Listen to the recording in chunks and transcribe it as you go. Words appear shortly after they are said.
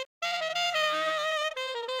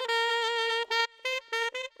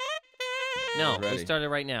No, we started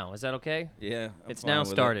right now. Is that okay? Yeah. It's now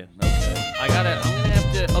started. Okay. I'm gonna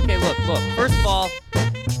have to. Okay, look. First of all,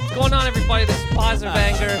 what's going on, everybody? This is Positive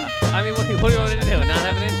Anger. I mean, what do you want me to do? Not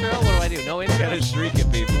have an intro? What do I do? No intro. Gotta shriek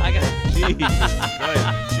at people. I got Jesus. Go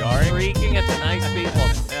ahead. Jarring. shrieking at the nice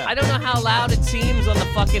people. Yeah. I don't know how loud it seems on the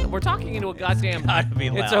fucking. We're talking into a goddamn. Gotta be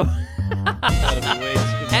loud. It's Gotta be way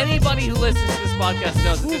too- Anybody who listens to this podcast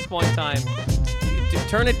knows at this point in time,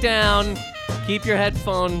 turn it down. Keep your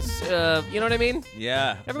headphones. You know what I mean?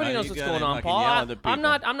 Yeah. Everybody Now knows you what's gotta going on, fucking Paul. yell at the people.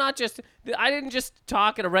 I'm not just. I didn't just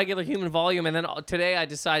talk at a regular human volume, and then today I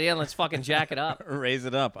decided, yeah, let's fucking jack it up. Raise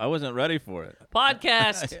it up. I wasn't ready for it.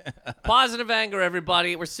 Podcast, Positive Anger,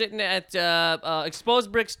 everybody. We're sitting at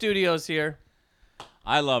Exposed Brick Studios here.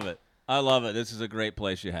 I love it. I love it. This is a great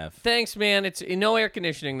place you have. Thanks, man. It's no air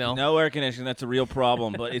conditioning though. No air conditioning. That's a real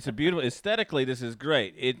problem, but it's a beautiful. Aesthetically, this is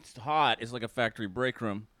great. It's hot. It's like a factory break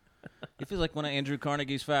room. It feels like one of Andrew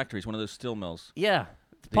Carnegie's factories, one of those steel mills Yeah,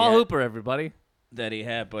 it's Paul Yeah. Hooper, everybody. that he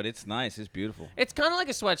had. But it's nice. It's beautiful. It's kind of like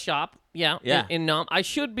a sweatshop. Yeah. Yeah. In Nam, I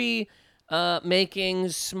should be making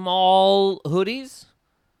small hoodies.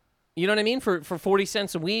 You know what I mean? For 40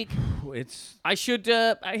 cents a week. It's I should.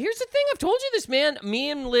 Here's the thing. I've told you this, man. Me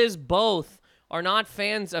and Liz both are not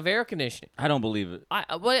fans of air conditioning. I don't believe it.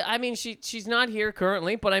 I mean, she's not here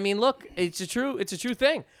currently, but I mean, look, it's a true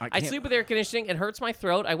thing. I can't- sleep with air conditioning. It hurts my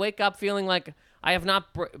throat. I wake up feeling like I have not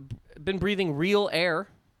been breathing real air.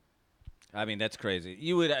 I mean, that's crazy.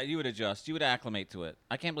 You would adjust. You would acclimate to it.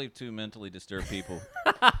 I can't believe two mentally disturbed people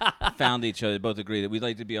found each other. Both agree that we'd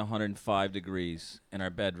like to be 105 degrees in our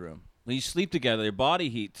bedroom. When you sleep together, your body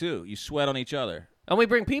heat too. You sweat on each other. And we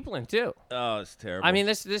bring people in too. Oh, it's terrible. I mean,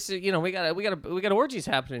 this is we got orgies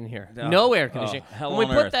happening here. Oh, No air conditioning. hell When we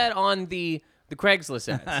on put earth. that on the Craigslist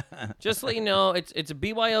ads, just to let you know, it's a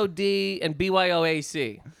BYOD and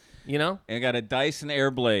BYOAC. You know, and I got a Dyson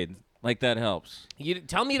Airblade. Like that helps. you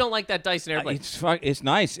tell me you don't like that Dyson Airblade. It's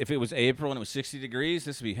nice. If it was April and it was 60 degrees,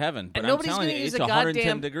 this would be heaven. But And I'm nobody's telling gonna you, use it's a 110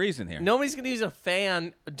 goddamn- degrees in here. Nobody's gonna use a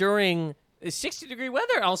fan during 60-degree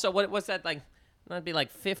weather. Also, what's that like? That'd be like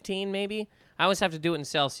 15 maybe. I always have to do it in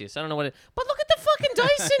Celsius. I don't know what it. But look at the fucking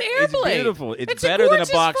Dyson It's Airblade. beautiful. It's better than a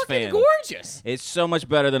box fan. Gorgeous. It's so much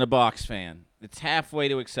better than a box fan. It's halfway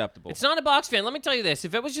to acceptable. It's not a box fan. Let me tell you this.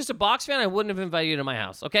 If it was just a box fan, I wouldn't have invited you to my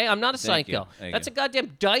house. Okay? I'm not a Thank you. psycho. Thank That's you. a goddamn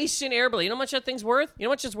Dyson Airblade. You know how much that thing's worth? You know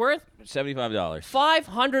how much it's worth? $75.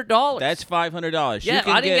 $500. That's $500. Yeah, You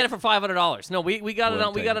can I didn't get it for $500. No, we got it Well,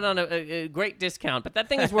 on we got it on a great discount. But that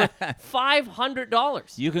thing is worth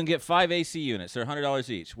 $500. You can get 5 AC units. They're $100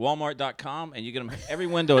 each. Walmart.com, and you get them every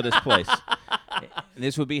window of this place.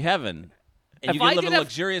 This would be heaven. And If you I can live did a have-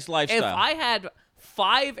 luxurious If lifestyle. I had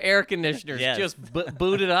 5 air conditioners Yes. just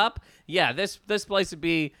booted up, yeah, this place would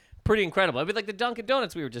be pretty incredible. It'd be like the Dunkin'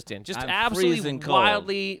 Donuts we were just in, just I'm absolutely freezing cold.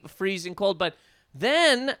 wildly freezing cold. But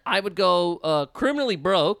then I would go criminally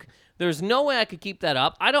broke. There's no way I could keep that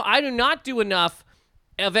up. I do not do enough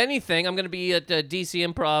of anything. I'm going to be at DC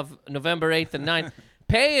Improv November 8th and 9th,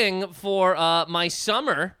 paying for my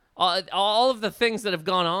summer, all of the things that have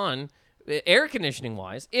gone on, air conditioning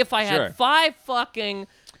wise. If I Sure. had 5 fucking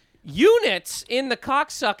units in the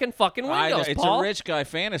cocksucking fucking windows, it's Paul. a rich guy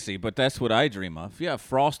fantasy, but that's what I dream of. Yeah,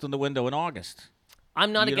 frost in the window in August.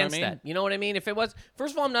 I'm not You know what I against mean? that. You know what I mean? If it was,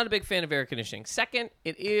 first of all, I'm not a big fan of air conditioning. Second,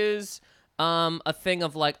 it is a thing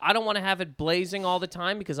of like, I don't want to have it blazing all the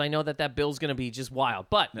time because I know that bill's going to be just wild.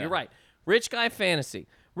 But you're right. Rich guy fantasy.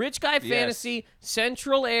 Rich guy fantasy,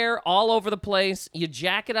 central air all over the place. You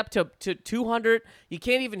jack it up to 200. You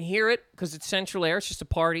can't even hear it because it's central air. It's just a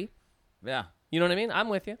party. Yeah. You know what I mean? I'm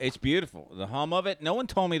with you. It's beautiful. The hum of it. No one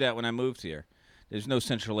told me that when I moved here. There's no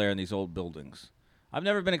central air in these old buildings. I've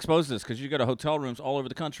never been exposed to this because you go to hotel rooms all over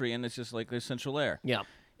the country and it's just like there's central air. Yeah.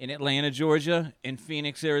 In Atlanta, Georgia, in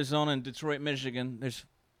Phoenix, Arizona, and Detroit, Michigan, there's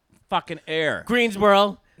fucking air.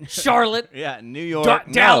 Greensboro, Charlotte, Yeah, New York,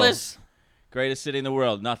 no. Dallas. Greatest city in the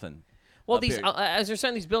world, nothing. Well, Up these, here. as you're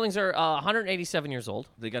saying, these buildings are 187 years old.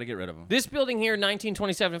 They got to get rid of them. This building here,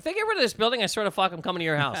 1927. If they get rid of this building, I swear to fuck, I'm coming to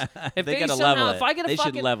your house. If They gotta somehow, level it. if I get a They should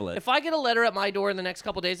fucking, level it. If I get a letter at my door in the next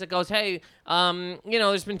couple days that goes, hey,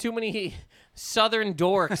 there's been too many southern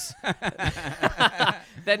dorks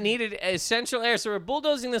that needed central air, so we're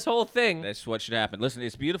bulldozing this whole thing. That's what should happen. Listen,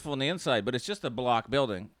 it's beautiful on the inside, but it's just a block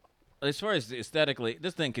building. As far as aesthetically,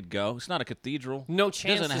 this thing could go. It's not a cathedral. No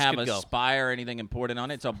chance It doesn't this have could a go. spire or anything important on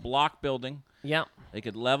it. It's a block building. Yeah. They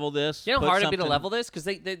could level this. You know how put hard it'd be to something- level this? Because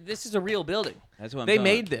this is a real building. That's what I'm They telling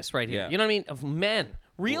made you. this right here. Yeah. You know what I mean? Of men.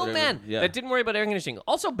 Real Whatever. men Yeah. that didn't worry about air conditioning.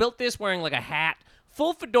 Also built this wearing like a hat,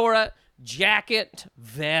 full fedora, jacket,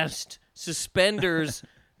 vest, suspenders,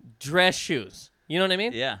 dress shoes. You know what I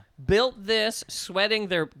mean? Yeah. Built this, sweating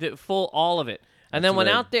their full all of it, and then That's went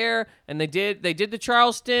right. out there and they did the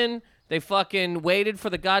Charleston. They fucking waited for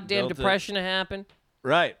the goddamn Built it. depression to happen.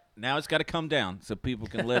 Right. Now it's got to come down so people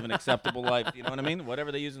can live an acceptable life. You know what I mean?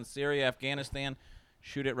 Whatever they use in Syria, Afghanistan,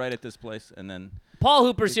 shoot it right at this place, and then Paul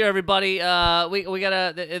Hooper's here, everybody. We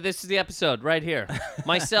gotta. This is the episode right here.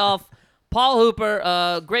 Myself, Paul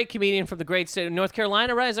Hooper, great comedian from the great state of North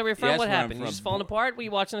Carolina. Right? Is that where you're from? Yeah, that's What where I'm happened? You from. just falling apart? Were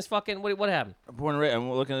you watching this fucking? What happened? born and raised.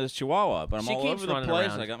 I'm looking at this Chihuahua, but I'm She all keeps over the running place.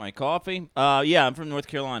 around. I got my coffee. Yeah, I'm from North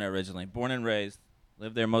Carolina originally, born and raised.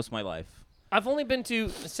 Lived there most of my life. I've only been to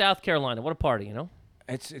South Carolina. What a party, you know?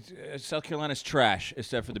 It's South Carolina's trash,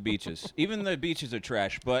 except for the beaches. Even the beaches are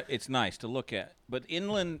trash, but it's nice to look at. But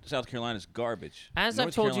inland South Carolina's garbage. As North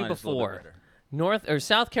I've told you Carolina's a little bit before, better. North or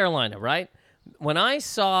South Carolina, right? When I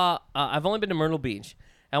saw, I've only been to Myrtle Beach,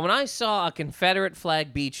 and when I saw a Confederate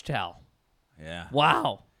flag beach towel, Yeah,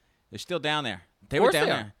 wow, they're still down there. They Of were course down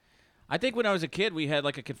they are. there. I think when I was a kid, we had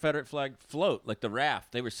like a Confederate flag float, like the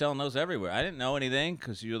raft. They were selling those everywhere. I didn't know anything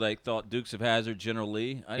because you like thought Dukes of Hazzard, General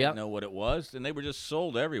Lee. I Yep. didn't know what it was, and they were just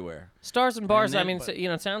sold everywhere. stars and bars. then- I mean, but- you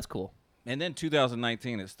know, it sounds cool. And then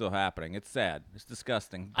 2019, it's still happening. It's sad. It's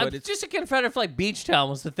disgusting. But it's Just a Confederate flag beach towel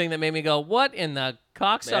was the thing that made me go, "What in the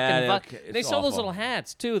cocksucking?" Yeah, fuck? it's They sold those awful. little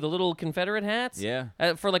hats too, the little Confederate hats.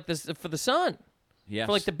 Yeah. For like this for the sun, yes.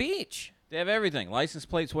 for like the beach. They have everything. License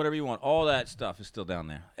plates, whatever you want. All that stuff is still down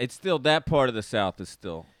there. It's still that part of the South is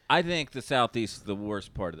still. I think the Southeast is the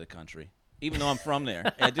worst part of the country, even though I'm from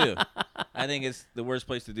there. I do. I think it's the worst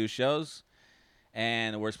place to do shows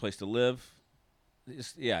and the worst place to live.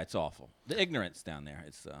 It's awful. The ignorance down there.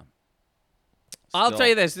 It's. I'll still tell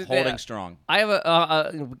you this, Holding strong. I have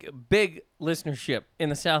a big listenership in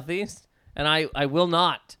the Southeast, and I will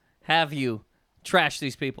not have you trash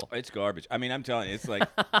these people. It's garbage. I mean, I'm telling you, it's like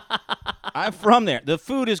I'm from there. The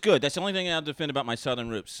food is good. That's the only thing I'll defend about my southern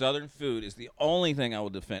roots. Southern food is the only thing I will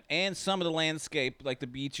defend. And some of the landscape, like the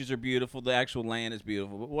beaches are beautiful, the actual land is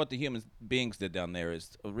beautiful. But what the human beings did down there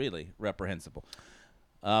is really reprehensible.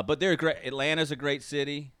 But they're great. Atlanta's a great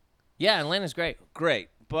city. Yeah, Atlanta's great. Great.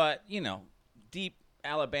 But, deep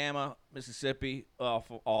Alabama, Mississippi,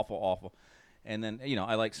 awful, awful, awful. And then,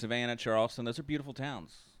 I like Savannah, Charleston. Those are beautiful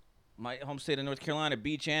towns. My home state of North Carolina,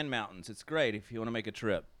 beach and mountains. It's great if you want to make a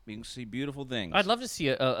trip. You can see beautiful things. I'd love to see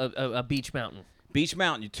a beach mountain. Beach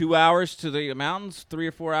mountain. 2 hours to the mountains, 3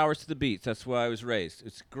 or 4 hours to the beach. That's where I was raised.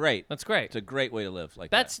 It's great. That's great. It's a great way to live like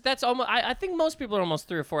That's almost. I think most people are almost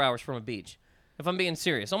 3 or 4 hours from a beach. If I'm being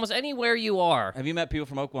serious, almost anywhere you are. that. Have you met people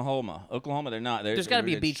from Oklahoma? Oklahoma, they're not. There's got to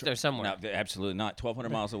be a beach there somewhere. No, absolutely not. 1,200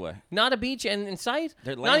 miles away. Not a beach in sight.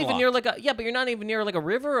 They're not even near landlocked. but you're not even near like a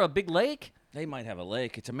river or a big lake. They might have a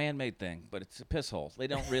lake. It's a man-made thing, but it's a piss hole. They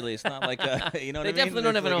don't really. It's not like a. You know what They I mean? definitely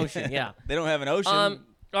don't It's have an like- ocean, yeah. They don't have an ocean.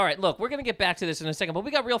 All right, look, we're gonna get back to this in a second, but we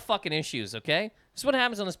got real fucking issues. Okay, this is what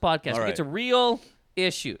happens on this podcast. All We right. get to real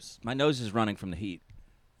issues. My nose is running from the heat.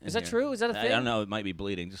 Is that true? Is that a I thing? don't know. It might be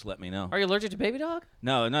bleeding. Just let me know. Are you allergic to baby dog?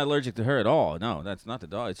 No, I'm not allergic to her at all. No, that's not the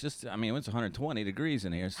dog. It's just, it's 120 degrees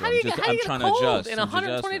in here, so How do you I'm get trying cold to adjust. in I'm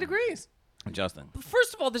 120 adjusting. degrees? Adjusting.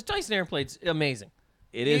 First of all, this Dyson Airplane's amazing.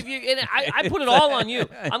 It is. And I put it all on you.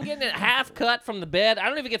 I'm getting it half cut from the bed. I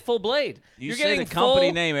don't even get full blade. You You're say getting the company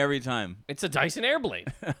full- name every time. It's a Dyson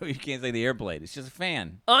Airblade. You can't say the Airblade. It's just a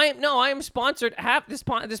fan. I am sponsored. This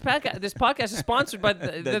podcast is sponsored by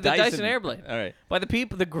the Dyson Airblade. All right. By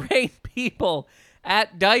the great people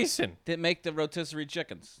at Dyson. That make the rotisserie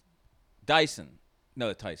chickens. Dyson.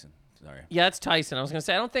 No, Tyson. Sorry. Yeah, it's Tyson. I was gonna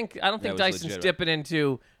say I don't think was Dyson's legitimate. dipping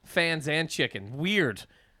into fans and chicken. Weird.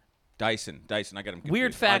 Dyson. I got him confused.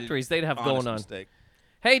 Weird factories they'd have Honest going on. mistake.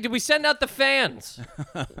 Hey, did we send out the fans?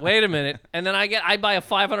 Wait a minute. And then I buy a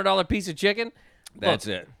 $500 piece of chicken. That's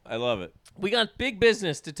Look, it. I love it. We got big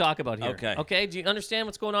business to talk about here. Okay. Okay. Do you understand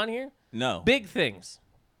what's going on here? No. Big things.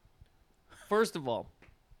 First of all,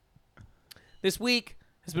 this week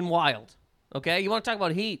has been wild. Okay. You want to talk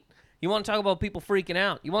about heat? You want to talk about people freaking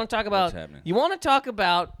out? You want to talk about? What's happening? You want to talk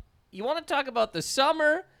about? You want to talk about the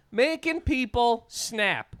summer making people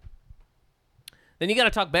snap? Then you got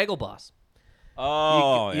to talk Bagel Boss.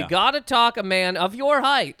 Oh, You got to talk a man of your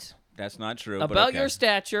height, That's not true. but about okay. your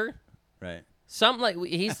stature. Right. Something like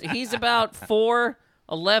he's about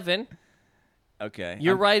 4'11". Okay.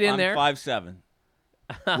 You're right in there. 5'7",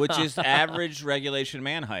 which is average regulation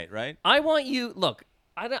man height, right? I want you look.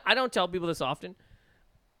 I don't tell people this often.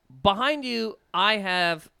 Behind you, I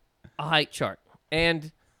have a height chart,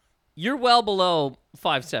 and you're well below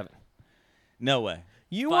 5'7". No way.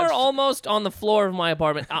 You 5'7". are almost on the floor of my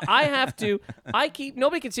apartment. I have to.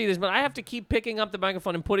 Nobody can see this, but I have to keep picking up the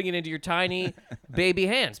microphone and putting it into your tiny baby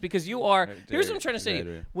hands because you are. Here's what I'm trying to say.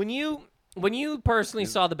 Right. When you when you personally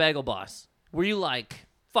saw the Bagel Boss, were you like,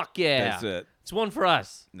 fuck yeah, That's it. it's one for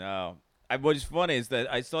us? No. What's funny is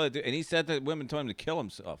that I saw it, and he said that women told him to kill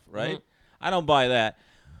himself, right? Mm-hmm. I don't buy that.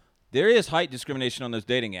 There is height discrimination on those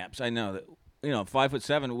dating apps. I know that,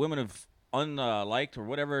 5'7", women have unliked or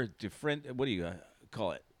whatever, different, what do you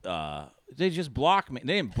call it? They just block me.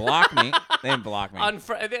 They didn't block me. They didn't block me.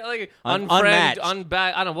 Unfriend, Unmatched. I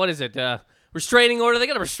don't know, what is it? Restraining order? They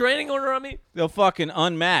got a restraining order on me? They'll fucking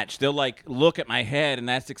unmatch. They'll like look at my head, and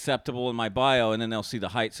that's acceptable in my bio, and then they'll see the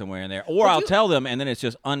height somewhere in there. Or I'll tell them, and then it's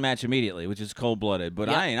just unmatched immediately, which is cold-blooded. But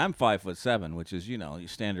I'm 5'7", which is your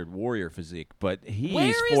standard warrior physique. But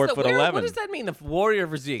he's 4'11". What does that mean? The warrior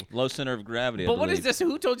physique? Low center of gravity. But what is this?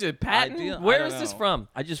 Who told you? Patton? Where is this from?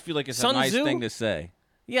 I just feel like it's Sun a nice Tzu? thing to say,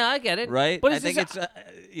 Yeah, I get it. right? But I is think this,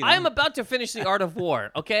 it's. I am about to finish The Art of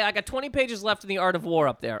War. Okay, I got 20 pages left in The Art of War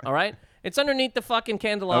up there. All right, it's underneath the fucking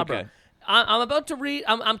candelabra. Okay. I'm about to read.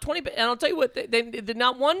 I'm 20, and I'll tell you what. They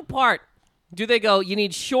not one part do they go. You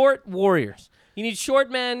need short warriors. You need short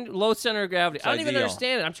men, low center of gravity. I don't even ideal.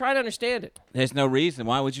 understand it. I'm trying to understand it. There's no reason.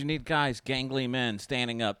 Why would you need guys, gangly men,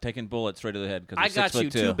 standing up, taking bullets straight to the head? I got you.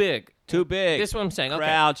 Too big. Too big. This is what I'm saying. Okay.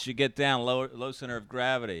 Crouch, you get down, low center of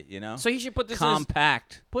gravity. So he should put this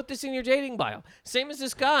compact. put this in your dating bio. Same as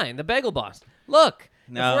this guy, the Bagel Boss. Look,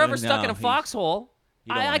 if we're ever stuck in a foxhole,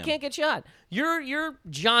 I can't get shot. Your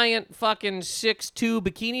giant fucking 6'2"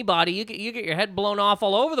 bikini body, you get your head blown off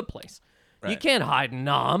all over the place. Right. You can't hide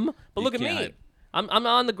Nom. But look at can't me. hide. I'm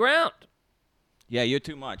on the ground. Yeah, you're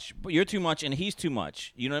too much. But you're too much, and he's too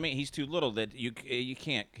much. You know what I mean? He's too little that you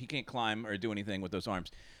can't. He can't climb or do anything with those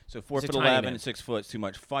arms. So 4'11" and 6 foot is too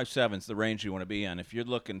much. 5'7" is the range you want to be in if you're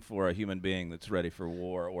looking for a human being that's ready for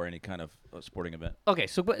war or any kind of sporting event. Okay,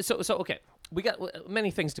 so okay, we got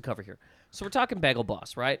many things to cover here. So we're talking Bagel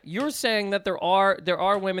Boss, right? You're saying that there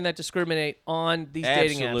are women that discriminate on these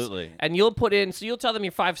dating apps. Absolutely. And you'll tell them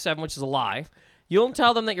you're 5'7", which is a lie. You'll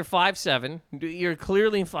tell them that you're 5'7". You're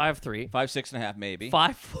clearly 5'3". 5'6.5" maybe.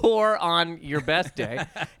 5'4" on your best day.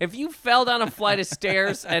 If you fell down a flight of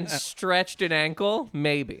stairs and stretched an ankle,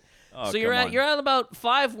 maybe. Oh, So you're at about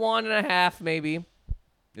 5'1.5", maybe.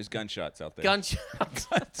 There's gunshots out there. Gunshots.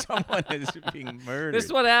 Someone is being murdered. This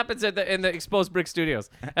is what happens in the Exposed Brick Studios.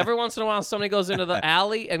 Every once in a while, somebody goes into the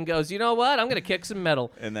alley and goes, you know what? I'm going to kick some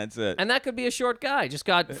metal. And that's it. And that could be a short guy. Just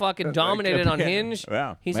got fucking dominated on Hinge.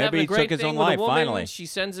 Wow. He's Maybe having a he great took his thing own with life, a woman. finally. She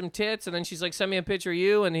sends him tits, and then she's like, send me a picture of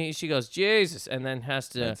you. And she goes, Jesus. And then has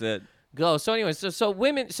to That's it. go. So anyway, so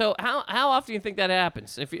women, so how often do you think that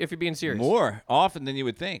happens if you're being serious? More often than you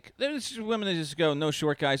would think. There's just women that just go, no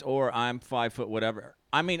short guys, or I'm 5 foot whatever.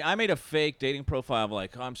 I mean, I made a fake dating profile of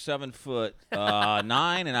like, I'm 7'9",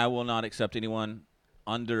 and I will not accept anyone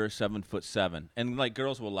under 7'7". And like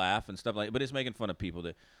girls will laugh and stuff like, but it's making fun of people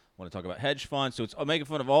that want to talk about hedge funds. So it's making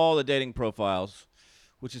fun of all the dating profiles,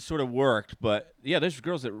 which has sort of worked. But yeah, there's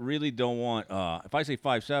girls that really don't want. If I say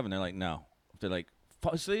 5'7", they're like, no. If they're like,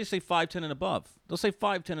 so they just say 5'10" and above. They'll say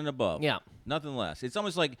 5'10" and above. Yeah. Nothing less. It's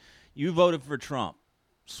almost like you voted for Trump.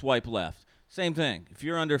 Swipe left. Same thing. If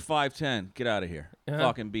you're under 5'10", get out of here.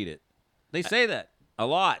 Fucking beat it. They say that a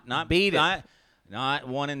lot. Not beat it. Not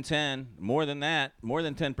 1 in 10. More than that. More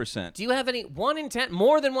than 10%. Do you have any 1 in 10?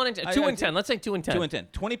 More than 1 in 10? 2 in 10. Let's say 2 in 10. 2 in 10.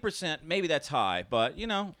 20%. Maybe that's high, but you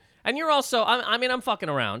know. And you're also, I mean, I'm fucking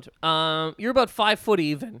around. You're about 5 foot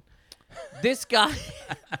even. This guy,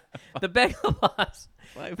 the Bagel Boss.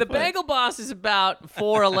 The Bagel Boss is about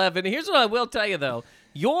 4'11". Here's what I will tell you, though.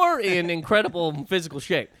 You're in incredible physical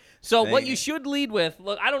shape. So what you should lead with,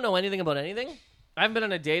 look, I don't know anything about anything. I haven't been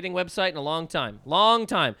on a dating website in a long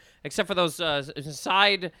time, except for those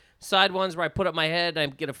side ones where I put up my head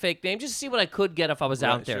and I get a fake name just to see what I could get if I was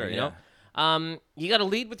out there, sure, you know? You got to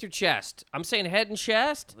lead with your chest. I'm saying head and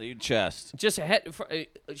chest. Lead chest. Just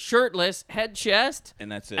shirtless, head, chest.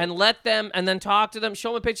 And that's it. And and then talk to them, show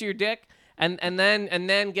them a picture of your dick. And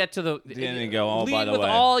then get to the Then go, oh, lead by the with way.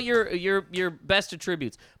 all your best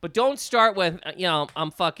attributes, but don't start with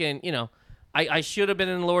I'm fucking I should have been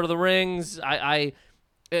in Lord of the Rings. I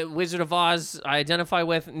Wizard of Oz. I identify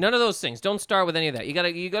with none of those things. Don't start with any of that. You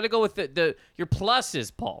gotta go with your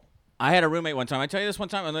pluses, Paul. I had a roommate one time. I tell you this one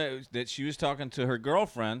time that she was talking to her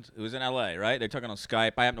girlfriend who was in L.A., right? They're talking on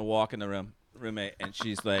Skype. I happened to walk in the room, roommate, and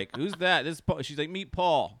she's like, "Who's that?" This is Paul. She's like, "Meet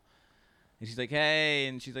Paul." And she's like, hey,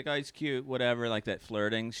 and she's like, oh, he's cute, whatever, like that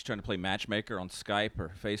flirting. She's trying to play matchmaker on Skype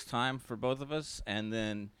or FaceTime for both of us. And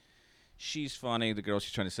then she's funny, the girl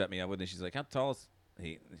she's trying to set me up with, and she's like, how tall is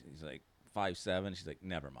he? He's like 5'7". She's like,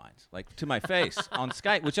 never mind. Like, to my face on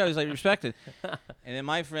Skype, which I was like, respected. And then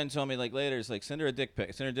my friend told me, like, later, it's like, send her a dick pic.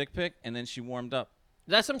 I sent her a dick pic, and then she warmed up.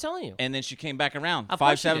 That's what I'm telling you. And then she came back around. Of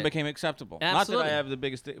course she 5'7" did. became acceptable. Absolutely. Not that I have the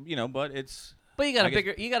biggest, but it's But you got I a guess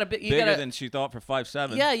bigger, you got a big, you bigger got a, than she thought for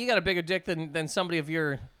 5'7". yeah, you got a bigger dick than somebody of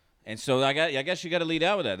your. And so I guess you got to lead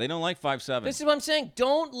out with that. They don't like 5'7". This is what I'm saying.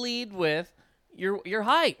 Don't lead with your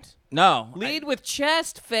height. No. Lead with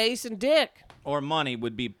chest, face, and dick. Or money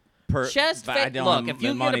would be Chest, I face. don't- Look, if you the can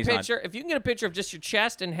get a money's not- picture, if you can get a picture of just your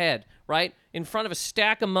chest and head, right, in front of a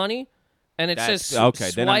stack of money, and it That's- says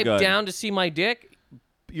okay, then I'm swipe good. down to see my dick,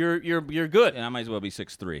 you're good. And I might as well be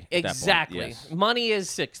 6'3". Exactly. Yes. Money is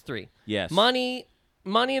 6'3". Yes. Money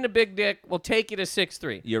and a big dick will take you to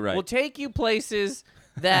 6'3". You're right. Will take you places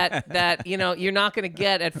that you're not going to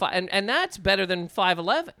get at 5, and that's better than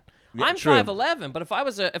 5'11". Yeah, I'm true. 5'11", but if I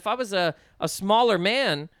was a smaller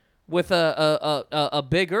man with a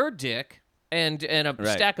bigger dick and a Right.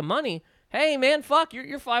 stack of money, hey man, fuck,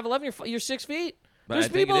 you're 5'11", you're 6 feet. But There's I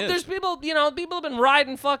think it people, is. people have been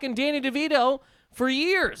riding fucking Danny DeVito for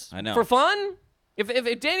years. I know. For fun. If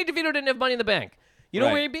Danny DeVito didn't have money in the bank, you know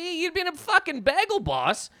Right. where you'd be? You'd be in a fucking bagel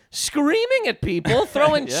boss, screaming at people,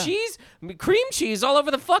 throwing Yeah. cream cheese all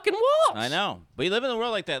over the fucking walls. I know. But you live in a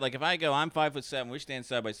world like that. Like if I go, I'm 5'7", we stand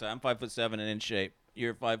side by side. I'm 5'7" and in shape.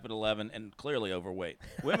 You're 5'11" and clearly overweight.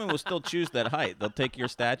 Women will still choose that height. They'll take your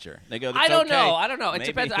stature. They go, I don't okay. know. I don't know. It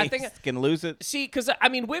Maybe depends. I think he can lose it. See, because I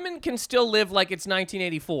mean, women can still live like it's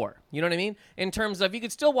 1984. You know what I mean? In terms of, you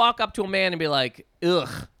could still walk up to a man and be like,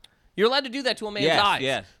 "Ugh." You're allowed to do that to a man's Yes, eyes.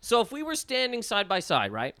 yes. So if we were standing side by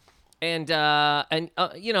side, right? And you're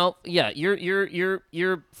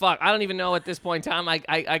fuck. I don't even know at this point in time.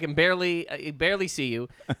 I can barely see you.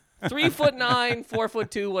 3'9",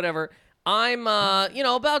 4'2", whatever. I'm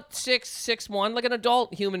about 6'1", like an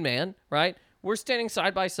adult human man, right? We're standing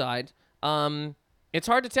side by side. It's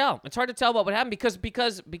hard to tell. It's hard to tell what would happen because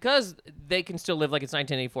they can still live like it's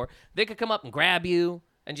 1984. They could come up and grab you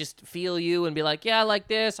and just feel you and be like, yeah, I like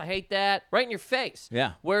this, I hate that, right in your face.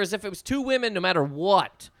 Yeah. Whereas if it was two women, no matter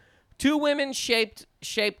what, two women shaped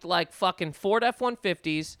like fucking Ford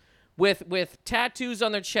F-150s with tattoos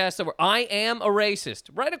on their chest that were, I am a racist,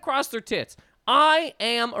 right across their tits. I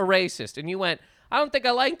am a racist. And you went, I don't think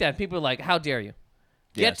I like that. People are like, how dare you?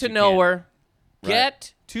 Get Yes, to you know can't. her. Right.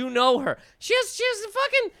 Get to know her. She has you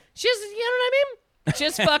know what I mean? She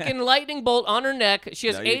has fucking lightning bolt on her neck. She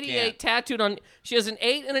has No, you 88 can't. tattooed on. She has an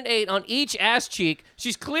 8 and an 8 on each ass cheek.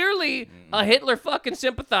 She's clearly a Hitler fucking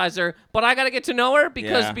sympathizer. But I gotta get to know her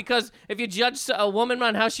Yeah. because if you judge a woman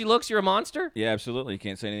on how she looks, you're a monster. Yeah, absolutely. You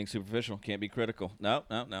can't say anything superficial. Can't be critical. No.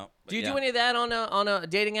 Do you do any of that on a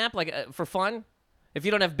dating app, like for fun? If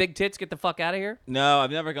you don't have big tits, get the fuck out of here. No,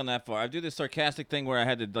 I've never gone that far. I do this sarcastic thing where I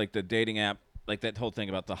had to, like, the dating app, like that whole thing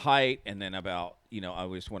about the height, and then about, I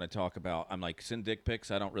always want to talk about, I'm like, send dick pics,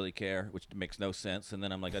 I don't really care, which makes no sense. And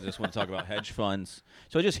then I'm like, I just want to talk about hedge funds.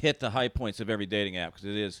 So I just hit the high points of every dating app because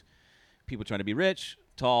it is people trying to be rich,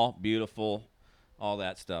 tall, beautiful, all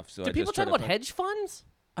that stuff. So Do I people just try talk to about hedge funds?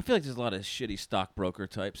 I feel like there's a lot of shitty stockbroker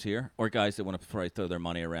types here, or guys that want to probably throw their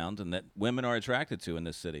money around, and that women are attracted to in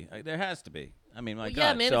this city. There has to be. I mean, my Well, God.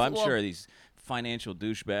 yeah, man, so if- I'm well- sure these financial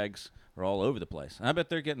douchebags are all over the place. I bet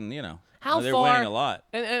they're getting, How they're far? winning a lot.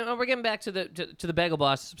 And we're getting back to the bagel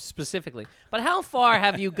boss specifically. But how far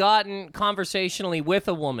have you gotten conversationally with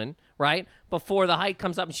a woman, right, before the height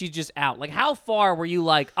comes up and she's just out? Like, how far were you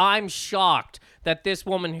like, I'm shocked that this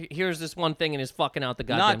woman hears this one thing and is fucking out the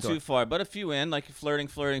goddamn Not door? too far, but a few in, like flirting,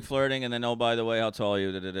 and then, oh, by the way, how tall are you,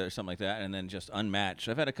 or something like that, and then just unmatched.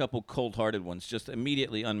 I've had a couple cold-hearted ones, just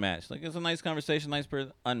immediately unmatched. Like, it's a nice conversation, nice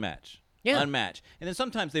person, unmatched. Yeah. Unmatched. And then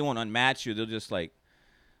sometimes they won't unmatch you. They'll just, like,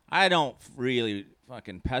 I don't really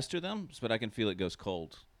fucking pester them, but I can feel it goes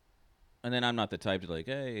cold. And then I'm not the type to, like,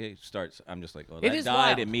 hey, starts. I'm just like, oh, It that is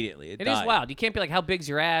died wild. immediately. It died. is wild. You can't be like, how big's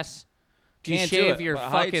your ass? Do you Can't do shave it, your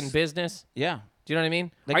but fucking heights- business? Yeah. Do you know what I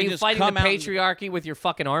mean? They Are can you just fighting the come out and- patriarchy with your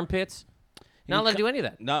fucking armpits? Not allowed to do any of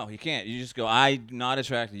that. No, you can't. You just go, I'm not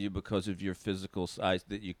attracted to you because of your physical size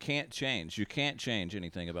that you can't change. You can't change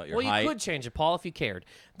anything about your Well, height. you could change it, Paul, if you cared.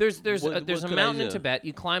 There's What a could I mountain in do? Tibet.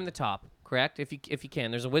 You climb the top, correct? If you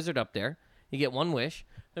can. There's a wizard up there. You get one wish.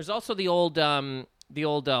 There's also the old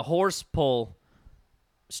horse pull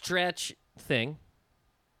stretch thing.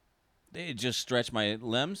 They just stretch my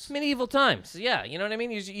limbs. Medieval times. Yeah, you know what I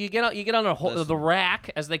mean? You get on the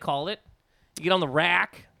rack, as they call it. You get on the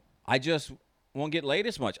rack. I just won't get laid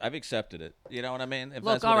as much. I've accepted it. You know what I mean? If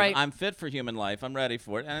Look, that's what all it right. is. I'm fit for human life. I'm ready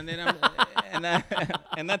for it. And then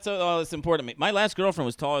and that's all that's important to me. My last girlfriend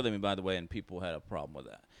was taller than me, by the way, and people had a problem with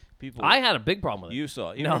that. People. I had a big problem with it. You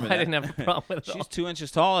saw it. You No, remember I that? didn't have a problem with it at all. She's 2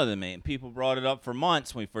 inches taller than me, and people brought it up for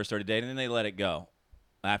months when we first started dating, and then they let it go.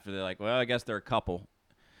 After they're like, well, I guess they're a couple.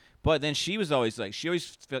 But then she was always like, she always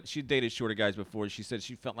felt, she dated shorter guys before. She said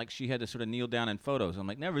she felt like she had to sort of kneel down in photos. I'm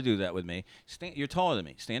like, never do that with me. You're taller than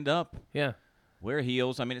me. Stand up. Yeah. Wear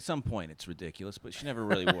heels. I mean, at some point it's ridiculous, but she never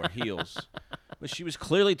really wore heels. But she was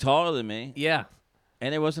clearly taller than me. Yeah.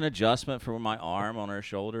 And there was an adjustment for my arm on her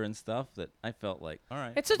shoulder and stuff that I felt like, all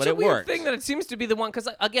right. It's such but a it weird worked. thing that it seems to be the one, because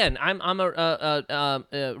again, I'm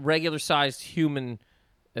a regular-sized human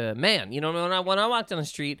man. You know, when I walk down the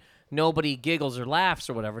street, nobody giggles or laughs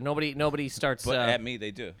or whatever. Nobody starts. But at me, they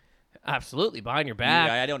do. Absolutely, behind your back.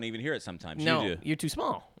 I don't even hear it sometimes. No, You do. you're too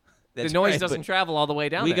small. That's the noise right, doesn't but travel all the way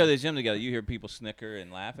down we there. go to the gym together. You hear people snicker and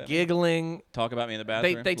laugh at me. Giggling. Talk about me in the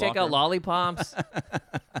bathroom. They take locker out room. lollipops.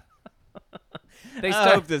 They I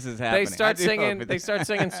start, hope this is happening. They start I do hope singing. it They is. start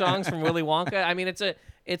singing songs from Willy Wonka. I mean, it's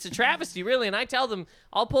a travesty, really. And I tell them,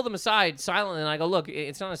 I'll pull them aside silently, and I go, "Look,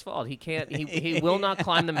 it's not his fault. He can't. He will not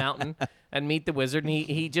climb the mountain and meet the wizard, and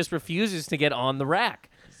he just refuses to get on the rack."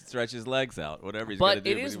 Stretch his legs out, whatever he's got to But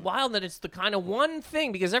do. it is wild that it's the kind of one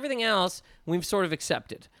thing, because everything else we've sort of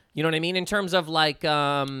accepted. You know what I mean? In terms of like,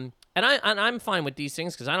 and I'm fine with these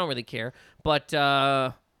things because I don't really care. But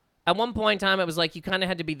at one point in time, it was like you kind of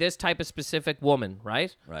had to be this type of specific woman,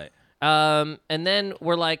 right? Right. And then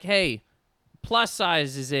we're like, hey, plus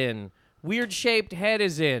size is in, weird shaped head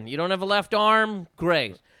is in. You don't have a left arm,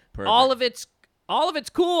 great. Perfect. All of it's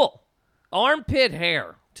cool. Armpit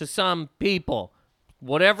hair to some people.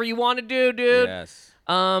 Whatever you want to do, dude. Yes.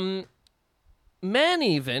 Men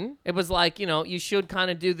even, it was like, you should kind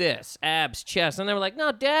of do this. Abs, chest. And they were like,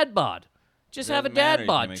 no, dad bod. Just have a Doesn't matter, dad you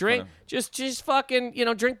bod. can make Drink, fun just fucking,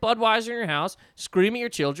 drink Budweiser in your house, scream at your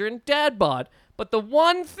children, dad bod. But the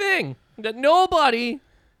one thing that nobody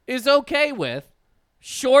is okay with,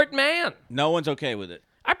 short man. No one's okay with it.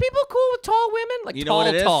 Are people cool with tall women? Like You tall, know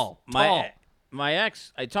what it is? tall. My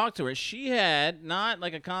ex, I talked to her. She had not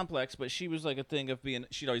like a complex, but she was like a thing of being.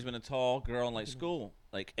 She'd always been a tall girl in like school,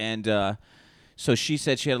 so she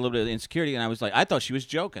said she had a little bit of insecurity, and I was like, I thought she was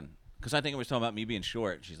joking because I think it was talking about me being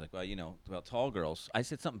short. She's like, well, about tall girls. I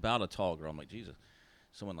said something about a tall girl. I'm like, Jesus,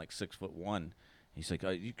 someone like 6'1". He's like, oh,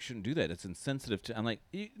 you shouldn't do that. It's insensitive to. I'm like,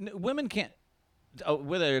 women can't.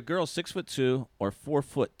 Whether a girl's 6'2" or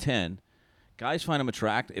 4'10". Guys find them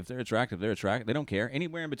attractive. If they're attractive, they're attractive. They don't care.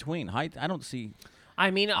 Anywhere in between. Height, I don't see.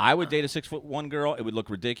 I mean, I would date a 6'1" girl. It would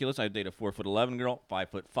look ridiculous. I'd date a 4'11" girl,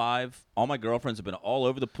 5'5". All my girlfriends have been all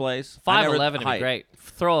over the place. 5'11" would be great.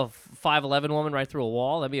 Throw a 5'11" woman right through a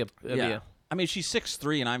wall. That'd be a. I mean, she's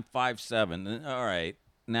 6'3" and I'm 5'7". All right.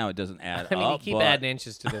 Now it doesn't add I mean, up. you keep but adding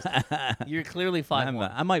inches to this. You're clearly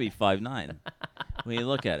 5'1". I might be 5'9". when you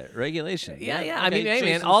look at it. Regulation. Yeah. Okay, I mean, hey,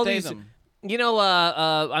 man, Jason all these. Statham.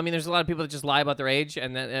 I mean, there's a lot of people that just lie about their age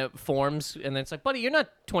and then forms, and then it's like, buddy, you're not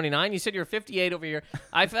 29. You said you're 58 over here.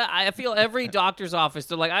 I feel every doctor's office,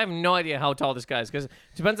 they're like, I have no idea how tall this guy is because it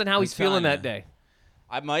depends on how he's feeling that day.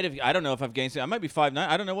 I might have. I don't know if I've gained. I might be 5'9".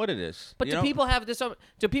 I don't know what it is. But do people have this?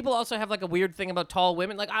 Do people also have like a weird thing about tall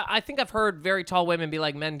women? Like I think I've heard very tall women be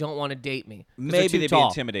like, men don't want to date me. Maybe they'd be tall.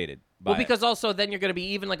 intimidated. By Well, because also then you're going to be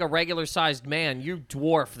even like a regular sized man. You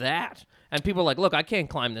dwarf that, and people are like, look, I can't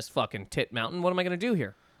climb this fucking tit mountain. What am I going to do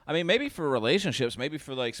here? I mean, maybe for relationships, maybe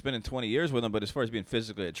for like spending 20 years with them, but as far as being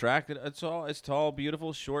physically attracted, it's tall,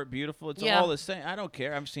 beautiful, short, beautiful. It's all the same. I don't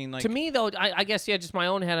care. I've seen like. To me, though, I guess, just my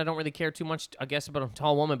own head, I don't really care too much, I guess, about a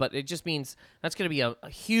tall woman, but it just means that's going to be a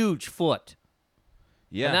huge foot.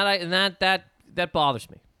 Yeah. And that bothers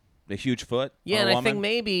me. The huge foot. Yeah, on and a I woman? think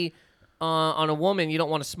maybe on a woman, you don't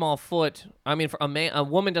want a small foot. I mean, for a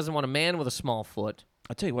woman doesn't want a man with a small foot.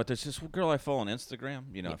 I'll tell you what, there's this girl I follow on Instagram.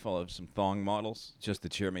 I follow some thong models just to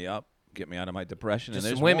cheer me up, get me out of my depression. Just and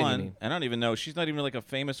there's some women, one, you mean? I don't even know. She's not even like a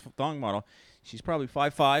famous thong model. She's probably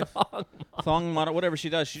 5'5". Thong model, whatever she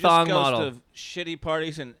does. She Thong just goes model. to shitty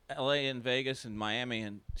parties in L.A. and Vegas and Miami,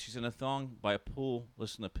 and she's in a thong by a pool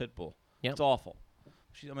listening to Pitbull. Yep. It's awful.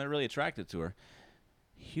 I'm really attracted to her.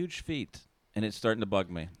 Huge feet. And it's starting to bug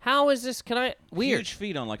me. How is this? Weird. Huge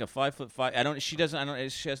feet on like a 5'5".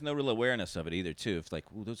 She has no real awareness of it either. Too. It's like,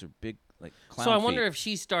 ooh, those are big, like clown So I feet. wonder if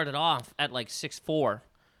she started off at like 6'4",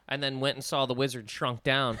 and then went and saw the wizard shrunk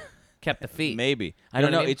down, kept the feet. Maybe. I You know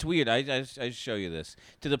don't know. what I mean? It's weird. I show you this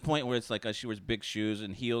to the point where it's like she wears big shoes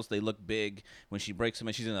and heels. They look big when she breaks them.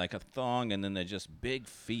 And she's in like a thong, and then they're just big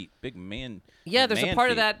feet, big man. Yeah, there's man a part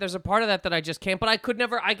of feet. that. There's a part of that I just can't. But I could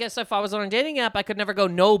never. I guess if I was on a dating app, I could never go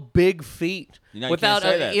no big feet You can't without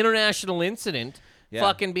say an that. international incident. Yeah.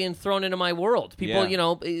 Fucking being thrown into my world. People,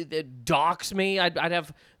 Yeah. dox me. I'd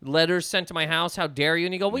have letters sent to my house. How dare you?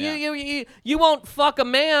 And you go, well, Yeah. you won't fuck a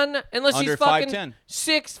man unless Under he's fucking 5'10".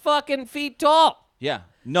 6 fucking feet tall. Yeah.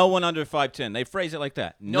 No one under 5'10". They phrase it like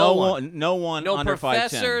that. No one No under 5'10".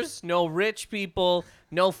 professors, no rich people,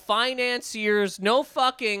 no financiers, no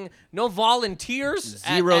volunteers.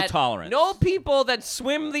 Zero tolerance. No people that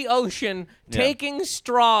swim the ocean taking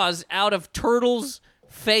straws out of turtles'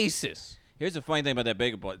 faces. Here's the funny thing about that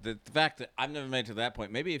bagel boy. The fact that I've never made it to that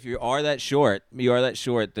point. Maybe if you are that short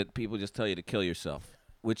that people just tell you to kill yourself,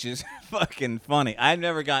 which is fucking funny. I've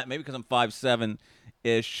never got, maybe because I'm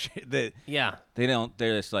 5'7"-ish, that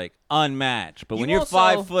they're just like unmatched. But when you're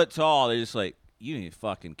 5 foot tall, they're just like, you need to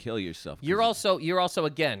fucking kill yourself. You're also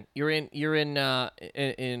again, you're in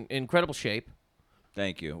incredible shape.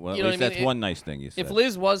 Thank you. Well, at least that's one nice thing you said. If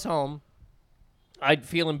Liz was home, I'd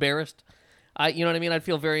feel embarrassed. You know what I mean? I'd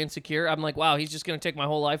feel very insecure. I'm like, wow, he's just going to take my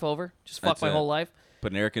whole life over? Just fuck my whole life?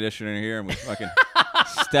 Put an air conditioner in here and we fucking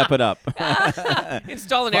step it up.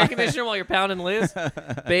 Install an air conditioner while you're pounding Liz.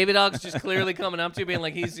 Baby dog's just clearly coming up to you being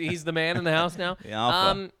like, he's the man in the house now.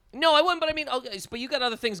 Yeah, no, I wouldn't, but I mean, okay, but you got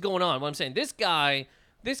other things going on. What I'm saying, this guy,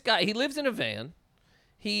 he lives in a van.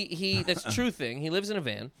 That's a true thing. He lives in a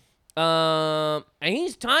van. And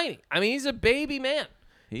he's tiny. I mean, he's a baby man.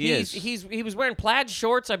 He was wearing plaid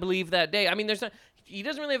shorts, I believe, that day. I mean, he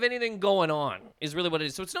doesn't really have anything going on, is really what it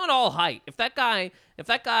is. So it's not all height. If that guy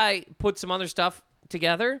put some other stuff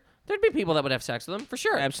together, there'd be people that would have sex with him for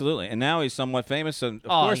sure. Absolutely. And now he's somewhat famous, so of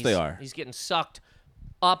course they are. He's getting sucked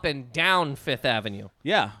up and down Fifth Avenue.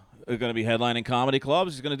 Yeah. He's going to be headlining comedy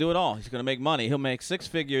clubs. He's going to do it all. He's going to make money. He'll make 6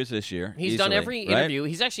 figures this year. He's done every interview.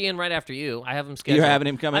 He's actually in right after you. I have him scheduled. You're having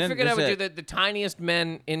him come in? I figured I would do the tiniest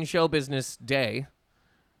men in show business day.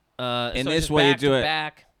 In so this way you do it.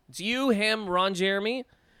 Back. It's you, him, Ron Jeremy,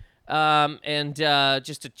 and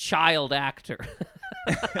just a child actor.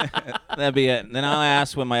 That'd be it. Then I'll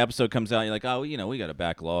ask when my episode comes out. You're like, oh, we got a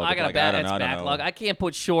backlog. I got a backlog. I can't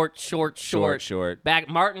put short. Back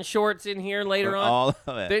Martin Shorts in here later on. All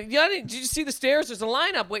of it. Did you see the stairs? There's a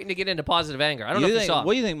lineup waiting to get into Positive Anger. I don't know if you saw.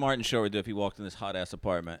 What do you think Martin Short would do if he walked in this hot ass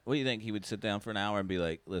apartment? What do you think he would sit down for an hour and be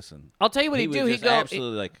like, listen? I'll tell you what he'd do. He'd go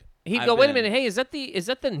absolutely like. He'd go, wait a minute, hey, is that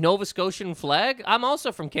the Nova Scotian flag? I'm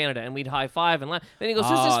also from Canada, and we'd high five and laugh. Then he goes,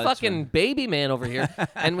 who's this fucking baby man over here?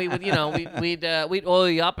 And we would, we'd oil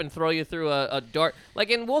you up and throw you through a dart,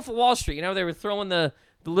 like in Wolf of Wall Street. They were throwing the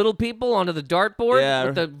little people onto the dartboard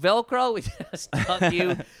with the Velcro. We just stuck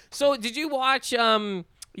you. So did you watch? You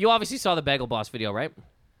obviously saw the Bagel Boss video, right?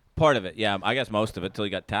 Part of it, yeah. I guess most of it till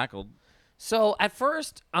he got tackled. So at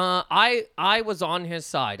first, I was on his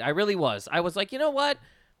side. I really was. I was like, you know what?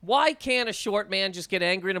 Why can't a short man just get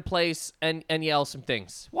angry in a place and yell some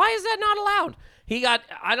things? Why is that not allowed?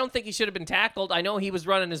 I don't think he should have been tackled. I know he was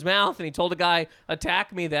running his mouth and he told a guy,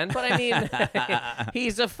 attack me then. But I mean,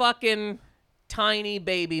 he's a fucking tiny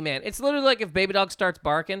baby man. It's literally like if Baby Dog starts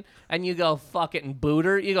barking and you go, fuck it, and boot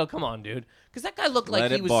her. You go, come on, dude. Because that guy looked like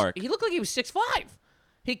he looked like he was 6'5".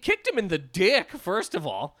 He kicked him in the dick, first of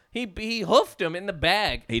all. He hoofed him in the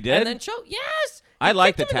bag. He did? And then choked. Yes. I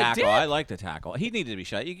like the tackle. I like the tackle. He needed to be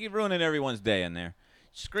shot. You keep ruining everyone's day in there.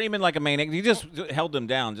 Screaming like a maniac. You just held him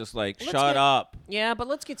down, just like, shut up. Yeah, but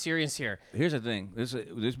let's get serious here. Here's the thing.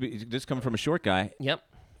 This coming from a short guy. Yep.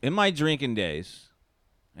 In my drinking days,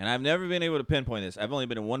 and I've never been able to pinpoint this, I've only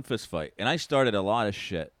been in one fist fight. And I started a lot of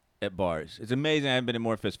shit at bars. It's amazing I haven't been in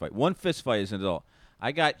more fist fight. One fist fight as an adult.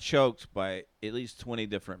 I got choked by at least 20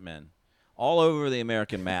 different men all over the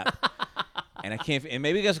American map. And I can't. And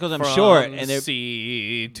maybe that's because I'm short. And they're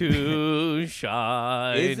sea to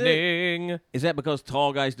shining. Is that because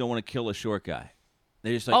tall guys don't want to kill a short guy?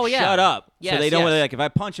 They're just like, shut up. Yes, so they don't want to, like, if I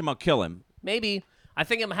punch him, I'll kill him. Maybe. I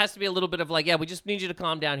think it has to be a little bit of like, we just need you to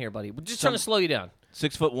calm down here, buddy. We're just trying to slow you down.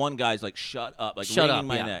 6'1" guy's like, shut up, like wringing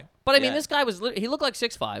my neck. But I mean, this guy he looked like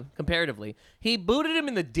 6'5" comparatively. He booted him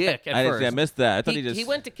in the dick at first. I missed that. I thought he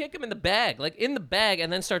went to kick him in the bag,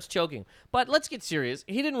 and then starts choking. But let's get serious.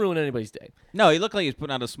 He didn't ruin anybody's day. No, he looked like he was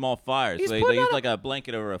putting out a small fire. So he used like a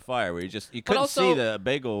blanket over a fire where you couldn't see the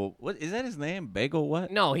bagel. What is that his name? Bagel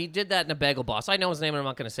what? No, he did that in a Bagel Boss. I know his name and I'm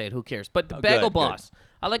not going to say it. Who cares? But the Bagel Boss. Good.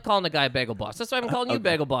 I like calling the guy Bagel Boss. That's why I'm calling you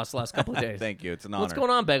Bagel Boss the last couple of days. Thank you. It's an honor. What's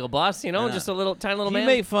going on, Bagel Boss? Just a tiny little man. You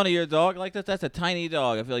make fun of your dog like that? That's a tiny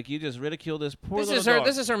dog. I feel like you just ridiculed this poor little dog.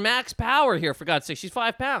 This is her max power here, for God's sake. She's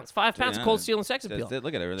 5 pounds. 5 pounds of cold steel and sex appeal.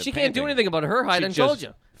 Look at her. She can't do anything about her height. I told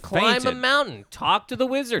you. Climb a mountain. Talk to the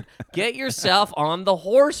wizard. Get yourself on the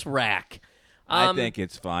horse rack. I think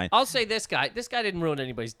it's fine. I'll say this guy didn't ruin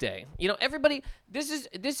anybody's day. You know, everybody, this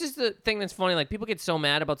is the thing that's funny. Like, people get so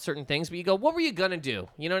mad about certain things, but you go, what were you going to do?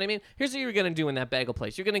 You know what I mean? Here's what you were going to do in that bagel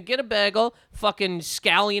place. You're going to get a bagel, fucking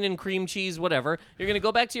scallion and cream cheese, whatever. You're going to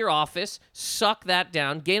go back to your office, suck that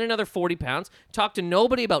down, gain another 40 pounds, talk to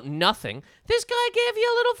nobody about nothing. This guy gave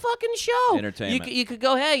you a little fucking show. Entertainment. You could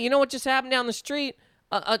go, hey, you know what just happened down the street?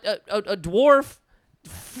 A dwarf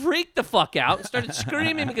freaked the fuck out and started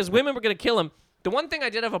screaming because women were going to kill him. The one thing I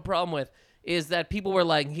did have a problem with is that people were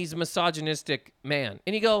like, he's a misogynistic man.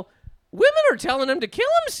 And you go, women are telling him to kill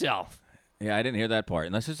himself. Yeah, I didn't hear that part.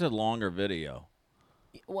 Unless it's a longer video.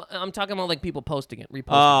 Well, I'm talking about like people posting it, reposting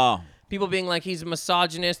Oh. it. People being like, he's a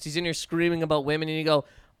misogynist. He's in here screaming about women. And you go,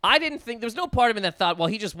 I didn't think, there was no part of him that thought, well,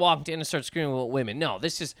 he just walked in and started screaming about women. No,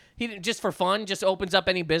 he didn't, just for fun, just opens up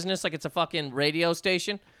any business like it's a fucking radio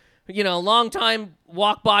station. You know, long time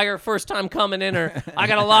walk by or first time coming in, or I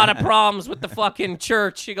got a lot of problems with the fucking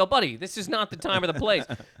church. You go, buddy, this is not the time or the place.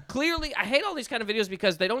 Clearly, I hate all these kind of videos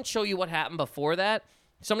because they don't show you what happened before that.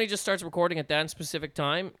 Somebody just starts recording at that specific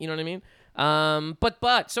time. You know what I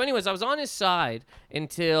mean? So anyways, I was on his side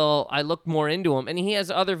until I looked more into him, and he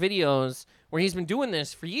has other videos where he's been doing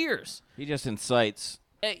this for years. He just incites.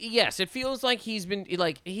 Yes, it feels like he's been,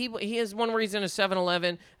 like, he has one where he's in a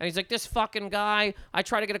 7-Eleven, and he's like, this fucking guy, I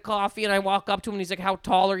try to get a coffee, and I walk up to him, and he's like, how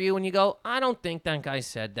tall are you? And you go, I don't think that guy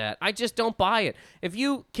said that. I just don't buy it. If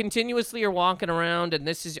you continuously are walking around, and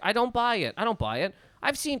I don't buy it. I don't buy it.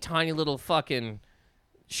 I've seen tiny little fucking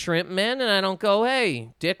shrimp men, and I don't go,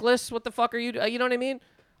 hey, dickless, what the fuck are you, you know what I mean?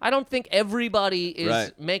 I don't think everybody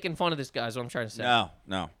is making fun of this guy, is what I'm trying to say.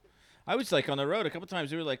 No. I was like on the road a couple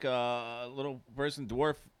times. We were like a little person,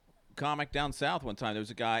 dwarf comic down south one time. There was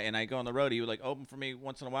a guy, and I go on the road. He would like open for me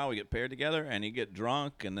once in a while. We get paired together, and he'd get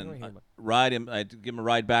drunk, and then I'd ride him. I'd give him a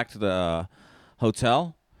ride back to the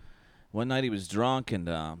hotel. One night he was drunk, and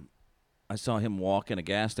I saw him walk in a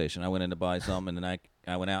gas station. I went in to buy some, and then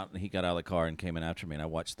I went out, and he got out of the car and came in after me, and I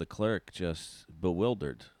watched the clerk just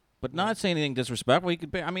bewildered. But not saying anything disrespectful.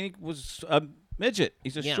 He was a midget.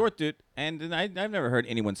 He's a short dude, and I've never heard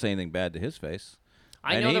anyone say anything bad to his face.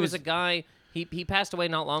 I know there was a guy. He passed away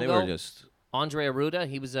not long ago. They were just Andre Arruda.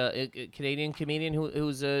 He was a Canadian comedian who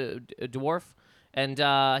was a dwarf, and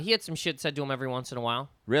he had some shit said to him every once in a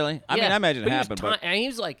while. Really? I mean, I imagine it happened, but and he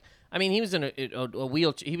was like, I mean, he was in a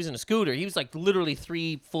wheelchair. He was in a scooter. He was like literally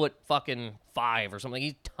 3 foot fucking 5 or something.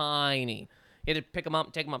 He's tiny. You had to pick him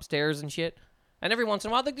up, take him upstairs and shit. And every once in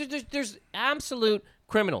a while, there's absolute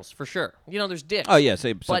criminals for sure. You know, there's dicks. oh yeah,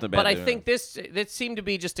 say something bad. But I think this seemed to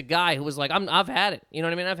be just a guy who was like, I've had it. You know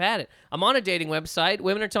what I mean? I've had it. I'm on a dating website.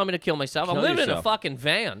 Women are telling me to kill myself. I'm living in a fucking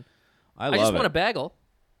van. I just want a bagel.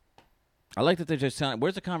 I like that they're just telling.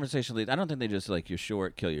 Where's the conversation lead? I don't think they just like, you're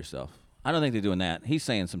short, kill yourself. I don't think they're doing that. He's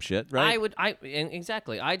saying some shit, right?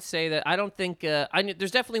 Exactly. I'd say that I don't think.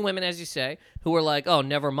 There's definitely women, as you say, who are like, oh,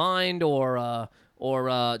 never mind, or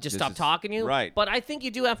just stop talking to you. Right. But I think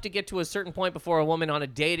you do have to get to a certain point before a woman on a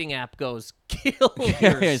dating app goes, kill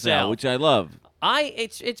yourself. Which I love.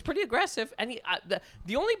 It's pretty aggressive, and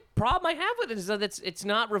the only problem I have with it is that it's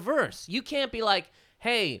not reverse. You can't be like,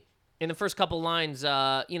 hey, in the first couple lines,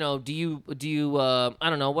 do you I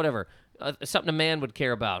don't know, whatever, something a man would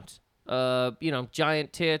care about.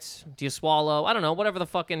 Giant tits, do you swallow? I don't know, whatever the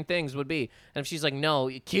fucking things would be. And if she's like, no,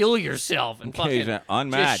 you kill yourself and fucking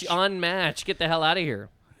unmatch. Unmatch. Get the hell out of here.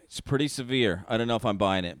 It's pretty severe. I don't know if I'm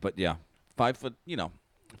buying it, but yeah. 5 foot,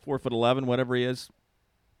 4'11", whatever he is.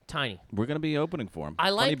 Tiny. We're going to be opening for him. I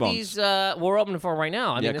like these. We're opening for right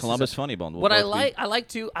now. I mean, Columbus Funny Bone. What I like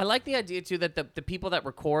the idea too that the people that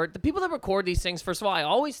record these things. First of all, I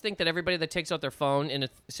always think that everybody that takes out their phone in a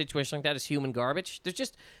situation like that is human garbage.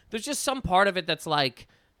 There's just some part of it that's like,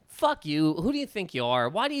 fuck you. Who do you think you are?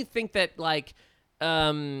 Why do you think that why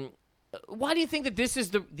do you think that this is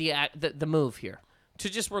the move here? To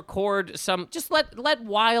just record just let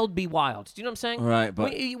wild be wild. Do you know what I'm saying? Right,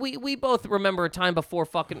 but we both remember a time before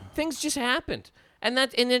fucking things just happened, and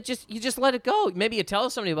you just let it go. Maybe you tell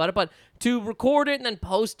somebody about it, but to record it and then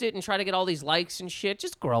post it and try to get all these likes and shit,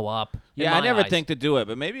 just grow up. Yeah, I never think to do it,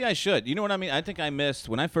 but maybe I should. You know what I mean? I think I missed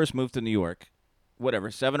when I first moved to New York,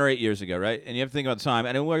 7 or 8 years ago, right? And you have to think about the time.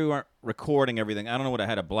 And we weren't recording everything. I don't know what I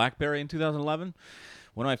had, a BlackBerry in 2011.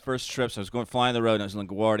 One of my first trips, I was going flying the road, and I was in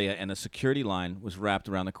LaGuardia, and the security line was wrapped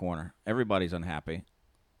around the corner. Everybody's unhappy.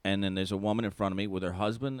 And then there's a woman in front of me with her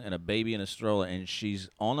husband and a baby in a stroller, and she's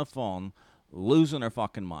on the phone, losing her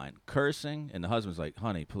fucking mind, cursing, and the husband's like,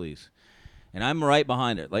 honey, please. And I'm right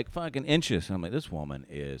behind her, like fucking inches. And I'm like, this woman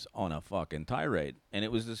is on a fucking tirade. And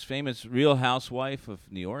it was this famous Real Housewife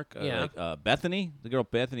of New York, Bethany, the girl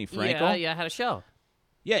Bethany Frankel. Yeah, I had a show.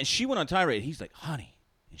 Yeah, and she went on tirade. He's like, honey.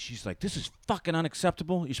 And she's like, this is fucking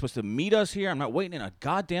unacceptable. You're supposed to meet us here. I'm not waiting in a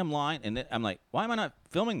goddamn line. And then I'm like, why am I not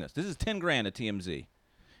filming this? This is $10,000 at TMZ.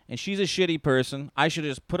 And she's a shitty person. I should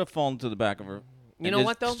have just put a phone to the back of her. You know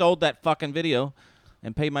what, though? Sold that fucking video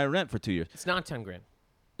and paid my rent for 2 years. It's not $10,000.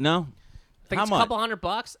 No? I think How it's much? a couple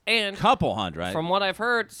 $100, and Couple hundred, right? from what I've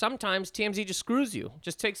heard, sometimes TMZ just screws you.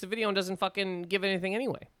 Just takes the video and doesn't fucking give anything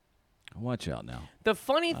anyway. Watch out now. The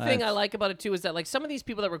funny thing I like about it, too, is that, like, some of these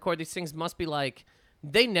people that record these things must be, like,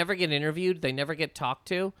 they never get interviewed. They never get talked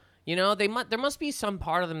to. You know, there must be some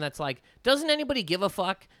part of them that's like, doesn't anybody give a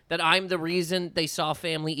fuck that I'm the reason they saw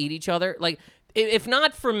family eat each other? Like, if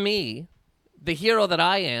not for me, the hero that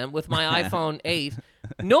I am with my iPhone 8,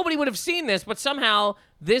 nobody would have seen this, but somehow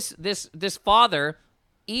this father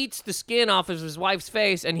eats the skin off of his wife's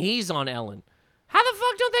face, and he's on Ellen. How the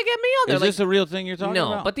fuck don't they get me on there? Is this a real thing you're talking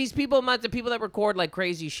about? No, but these people, the people that record like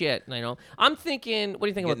crazy shit, you know, I'm thinking, what do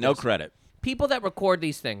you think about no this? credit. People that record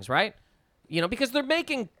these things, right? You know, because they're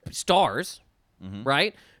making stars,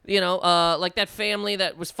 right? You know, like that family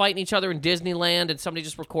that was fighting each other in Disneyland and somebody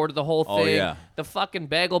just recorded the whole thing. Oh, yeah. The fucking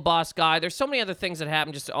Bagel Boss guy. There's so many other things that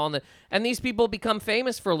happen just on the... And these people become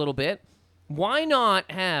famous for a little bit. Why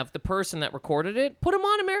not have the person that recorded it put him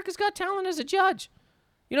on America's Got Talent as a judge?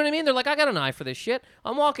 You know what I mean? They're like, I got an eye for this shit.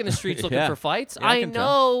 I'm walking the streets looking Yeah. for fights. Yeah, I can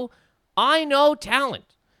tell. I know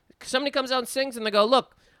talent. Somebody comes out and sings and they go,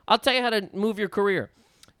 look, I'll tell you how to move your career.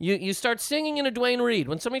 You start singing in a Dwayne Reed.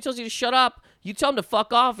 When somebody tells you to shut up, you tell them to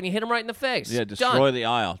fuck off and you hit them right in the face. Yeah, destroy Done. the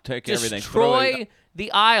aisle. Take everything. Destroy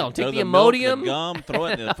the aisle. Take throw the milk, Imodium. the gum, throw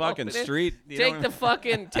it in the fucking street. You Take know?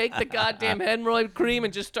 the goddamn hemorrhoid cream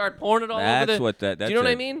and just start pouring it all over That's the... what that- Do you know that's what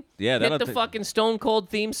I it. mean? Yeah, Hit that'll the ta- fucking Stone Cold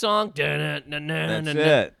theme song. That's That's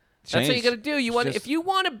it. That's what you got to do. You want Just- if you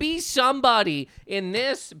want to be somebody in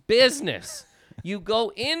this business, you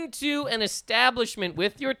go into an establishment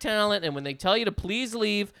with your talent, and when they tell you to please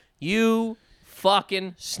leave, you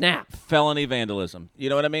fucking snap. Felony vandalism. You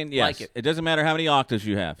know what I mean? Yes. Like it. It doesn't matter how many octaves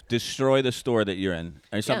you have. Destroy the store that you're in,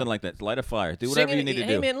 or something Yeah. like that. Light a fire. Do whatever you need to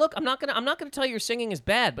hey do. man, look, I'm not gonna tell you your singing is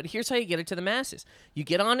bad, but here's how you get it to the masses. You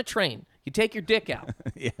get on a train, you take your dick out,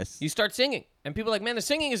 Yes. you start singing, and people are like, man, the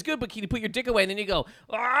singing is good, but can you put your dick away? And then you go,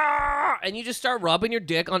 ah, and you just start rubbing your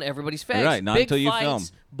dick on everybody's face. Right, not Big until you fights,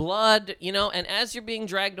 film. blood, you know, and as you're being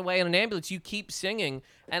dragged away in an ambulance, you keep singing.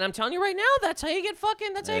 And I'm telling you right now, that's how you get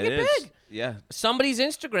that's how you It get is. big. Yeah. Somebody's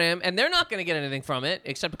Instagram, and they're not gonna get anything from it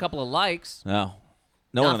except a couple of likes. No.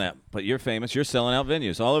 No one on Nothing. that. But you're famous. You're selling out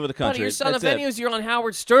venues all over the Buddy, country. you're selling That's it. venues. You're on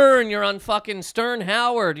Howard Stern. You're on fucking Stern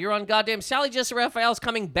Howard. You're on goddamn Sally Jessica Raphael's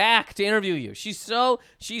coming back to interview you. She's so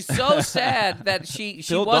sad that she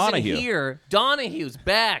Phil wasn't Donahue. here. Donahue's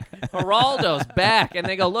back. Geraldo's back, and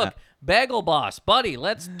they go, look, Bagel Boss, buddy,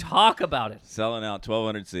 let's talk about it. Selling out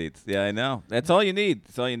 1,200 seats. Yeah, I know. That's all you need.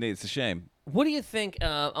 That's all you need. It's a shame. What do you think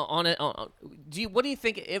on it? What do you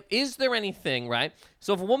think? Is there anything, right?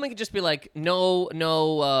 So if a woman could just be like, no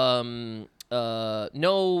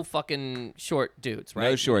fucking short dudes, right?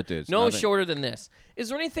 No short dudes. No Nothing. shorter than this. Is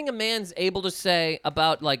there anything a man's able to say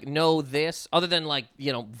about like no this, other than like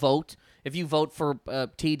vote? If you vote for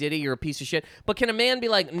T Diddy, you're a piece of shit. But can a man be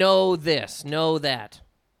like no this, no that?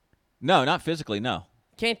 No, not physically. No.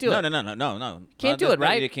 Can't do it. No. Can't do it,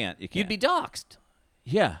 right? You can't. You can't. You'd be doxxed.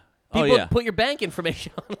 Yeah. People Oh yeah. put your bank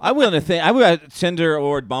information on. I wouldn't think. I would Tinder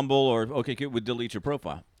or Bumble or OkCupid would delete your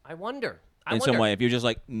profile I wonder. in some way if you're just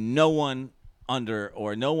like no one under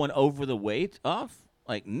or no one over the weight of,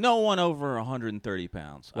 like no one over 130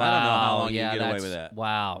 pounds. I don't know how long you can get away with that.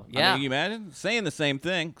 Wow. I Yeah. mean, can you imagine saying the same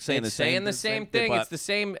thing, saying It's the same, saying the same thing. but It's the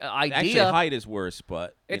same actually idea. height is worse,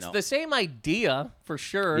 but you It's know. the same idea for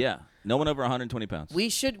sure. Yeah, no one over 120 pounds. We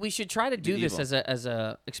should try to do this evil. as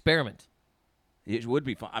a experiment. It would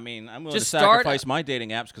be fun. I mean, I'm willing Just to start- sacrifice my dating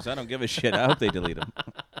apps because I don't give a shit. I hope they delete them.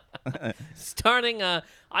 Starting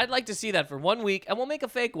I'd like to see that for 1 week, and we'll make a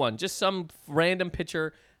fake one. Just some random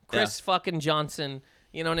picture, Chris fucking Johnson.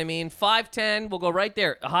 You know what I mean? 5'10", we'll go right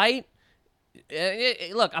there. Height.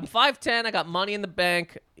 Look, I'm 5'10". I got money in the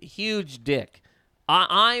bank. Huge dick.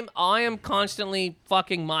 I am constantly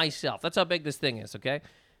fucking myself. That's how big this thing is. Okay.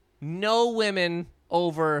 No women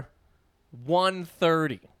over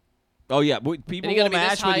 130. Oh yeah, but people you gotta will be this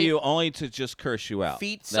match with height, you only to just curse you out.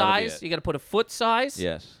 Feet That'll be size. it. You got to put a foot size.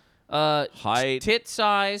 Yes. Height, Height. tit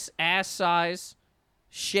size, ass size,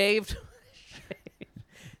 shaved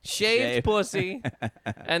Shave. pussy,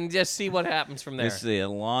 and just see what happens from there. This is a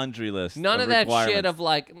laundry list. None of that shit requirements. of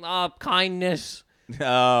like kindness. Oh,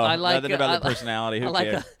 I like nothing about the personality. Who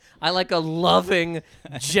cares? I like a loving,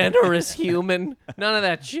 generous human. None of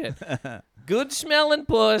that shit. good smelling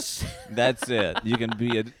puss, That's it. You can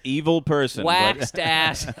be an evil person. waxed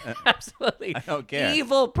ass. Absolutely. I don't care.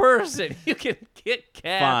 Evil person. You can get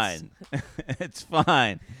cats. Fine. It's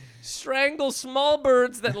fine. Strangle small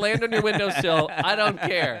birds that land on your windowsill. I don't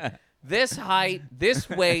care. This height, this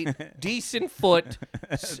weight, decent foot.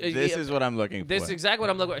 This is what I'm looking for. This is exactly what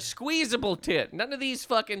I'm looking for. Squeezable tit. None of these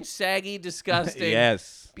fucking saggy, disgusting.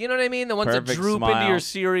 Yes. You know what I mean? The ones Perfect that droop smile. into your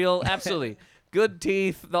cereal. Absolutely. Good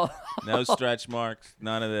teeth. No stretch marks.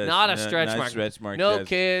 None of this. Not a No- stretch no mark. Stretch mark No test.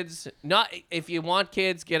 kids. Not if you want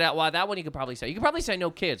kids, get out. Why that one you could probably say. You could probably say no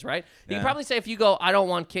kids, right? You Yeah. could probably say if you go, I don't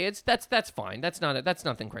want kids. That's fine. That's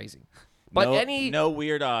nothing crazy. But no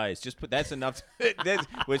weird eyes. Just put that's enough.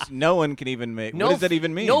 Which no one can even make. no What does that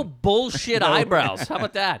even mean? No bullshit eyebrows. How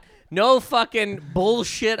about that? No fucking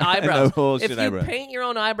bullshit eyebrows. No bullshit if you eyebrows. paint your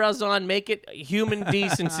own eyebrows on, make it human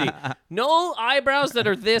decency. No eyebrows that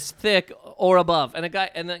are this thick or above, and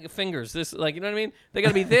the fingers this like you know what I mean. They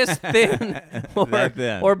gotta be this thin That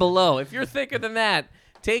thin. or below. If you're thicker than that,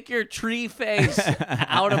 take your tree face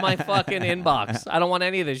out of my fucking inbox. I don't want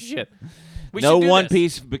any of this shit. We no should do one this.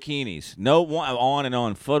 piece bikinis. No on and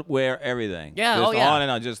on footwear. Everything. Yeah, Just oh, yeah. on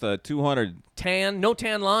and on. Just a 200. No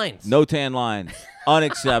tan lines. No tan lines.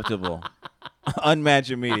 Unacceptable.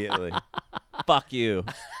 Unmatch immediately. Fuck you.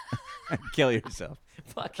 Kill yourself.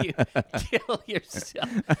 Fuck you. Kill yourself.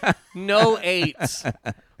 No 8s.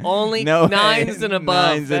 Only No 9s and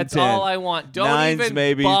above. 9s and That's 10. all I want. Don't 9s, even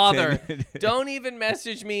maybe bother. 10. Don't even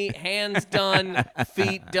message me. Hands done.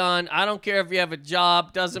 Feet done. I don't care if you have a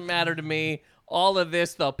job. Doesn't matter to me. All of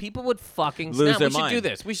this, though, people would fucking Lose snap. their We should mind. do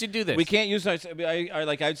this. We should do this. We can't use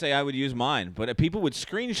I'd say I would use mine, but people would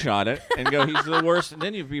screenshot it and go, "He's the worst," and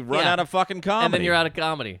then you'd be run Yeah. out of fucking comedy. And then you're out of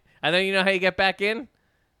comedy. And then you know how you get back in?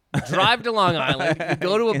 Drive to Long Island. You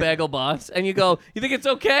go to a bagel boss, and you go, you think it's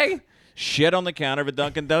okay? Shit on the counter of a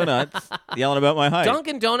Dunkin' Donuts, yelling about my height.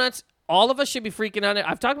 Dunkin' Donuts, all of us should be freaking out.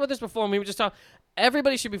 I've talked about this before, and we were just talking.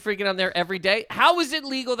 Everybody should be freaking out there every day. How is it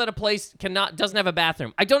legal that a place doesn't have a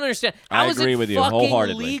bathroom? I don't understand. How I is agree it with you fucking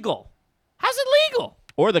wholeheartedly. legal? How's it legal?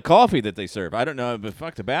 Or the coffee that they serve. I don't know, but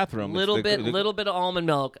fuck the bathroom. It's Little the- bit of almond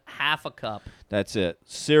milk, half a cup. That's it.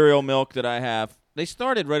 Cereal milk that I have. They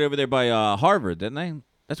started right over there by Harvard, didn't they?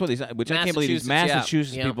 That's what they said. Which I can't believe these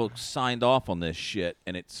Massachusetts, yeah. people signed off on this shit,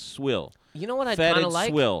 and it's swill. You know what I Fetid kind of like?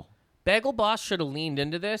 swill. Bagel Boss should have leaned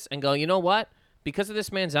into this and go, you know what? Because of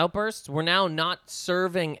this man's outbursts, we're now not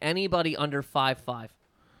serving anybody under 5'5".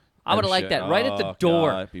 I would have liked that right at the Oh, door.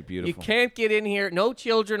 God, that'd be You beautiful. can't get in here. No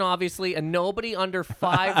children, obviously, and nobody under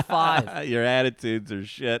 5'5". Your attitudes are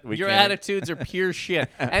shit. Your attitudes are pure shit.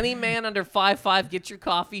 Any man under 5'5", get your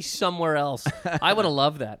coffee somewhere else. I would have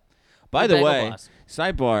loved that. By the Bagel way, Boss.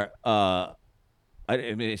 sidebar. I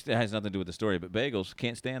mean, it has nothing to do with the story, but bagels,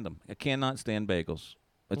 can't stand them. I cannot stand bagels.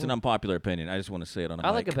 It's an unpopular opinion. I just want to say it on a I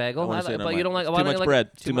mic. like a bagel. I wanna I say like- it on but a you mic. don't like- It's why too don't much you like bread.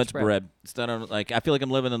 too Too much much bread? bread. Instead of like, I feel like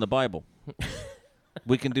I'm living in the Bible.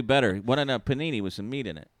 We can do better. What in a panini with some meat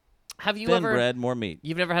in it? Have you Thin ever? bread, more meat.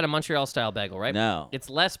 You've never had a Montreal style bagel, right? No. It's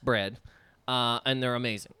less bread, and they're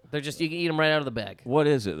amazing. They're just you can eat them right out of the bag. What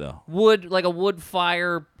is it though? Like a wood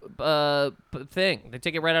fire thing. They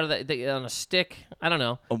take it right out of on a stick. I don't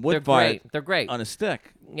know. A wood They're fire great. They're great. On a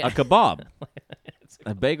stick. Yeah. A kebab.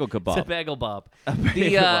 A bagel kebab. It's a bagel bob.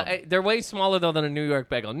 bagel bob. They're way smaller though than a New York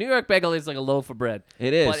bagel. New York bagel is like a loaf of bread.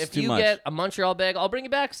 It is, But if too you much. get a Montreal bagel, I'll bring you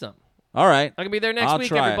back some. All right. I can be there next I'll week,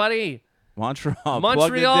 try it. everybody. Montreal. Montreal,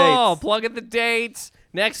 Plug the dates. plug in the dates.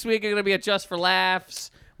 Next week, I'm going to be at Just for Laughs.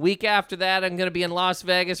 Week after that, I'm going to be in Las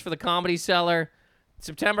Vegas for the Comedy Cellar.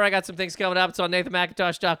 September, I got some things coming up. It's on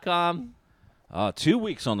NathanMcIntosh.com. 2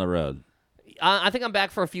 weeks on the road. I think I'm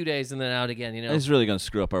back for a few days and then out again, you know. It's really going to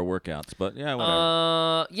screw up our workouts, but yeah,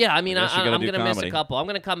 whatever. Yeah, I mean, I guess you gotta I'm do going to miss a comedy. couple. I'm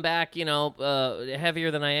going to come back, you know,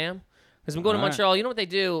 heavier than I am. Because I'm going to All right. Montreal. You know what they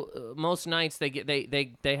do? Most nights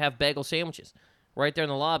they have bagel sandwiches right there in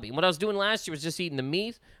the lobby. And what I was doing last year was just eating the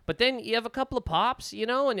meat. But then you have a couple of pops, you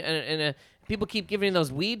know, and people keep giving you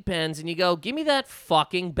those weed pens, and you go, give me that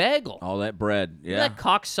fucking bagel. All that bread. Give me Yeah. that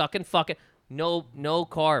cock-sucking fucking... No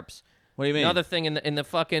carbs. What do you mean? Another thing in the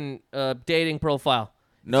fucking dating profile.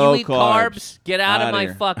 No if you eat carbs. get out of Outta my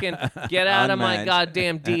here. fucking, get out of my Unmatched.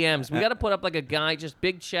 goddamn DMs. We got to put up like a guy, just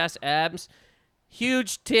big chest, abs,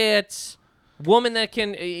 huge tits, woman that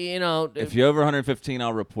can, you know. If you're over 115,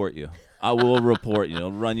 I'll report you. I will report you.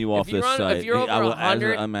 I'll run you off if you're, this site. if you're I over will unmatch you.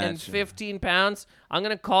 115 pounds, I'm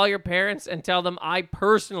going to call your parents and tell them I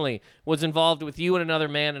personally was involved with you and another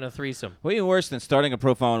man in a threesome. Well, even worse than starting a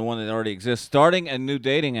profile on one that already exists, starting a new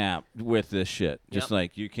dating app with this shit. Just Yep.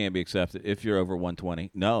 like you can't be accepted if you're over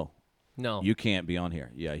 120. No. No. You can't be on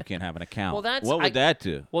here. Yeah, you can't have an account. Well, that's- what would that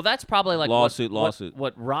do? Well, that's probably like Lawsuit.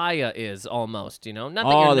 what Raya is almost, you know? Not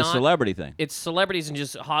that Oh, you're the not, celebrity thing. It's celebrities and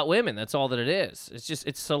just hot women. That's all that it is.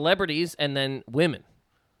 It's celebrities and then women.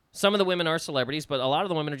 Some of the women are celebrities, but a lot of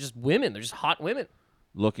the women are just women. They're just hot women.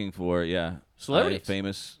 Looking for, Celebrities. a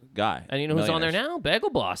famous guy. And you know who's on there Millionaires. now? Bagel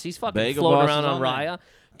Boss. He's fucking Bagel floating Boss around is on on there. Raya.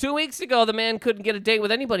 2 weeks ago, the man couldn't get a date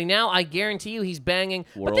with anybody. Now, I guarantee you he's banging.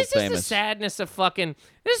 But World this is the famous. sadness of fucking...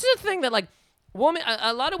 This is the thing that, like,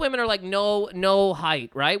 a lot of women are like, no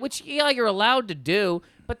height, right? Which, yeah, you're allowed to do.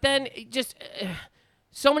 But then just...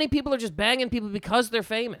 so many people are just banging people because they're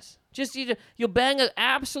famous. Just you'll bang an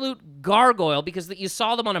absolute gargoyle because you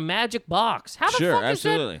saw them on a magic box. How the Sure, fuck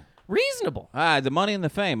absolutely. is that reasonable? The money and the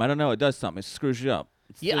fame. I don't know. It does something. It screws you up.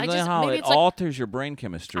 Yeah, I Isn't that just- how maybe it it's like- alters your brain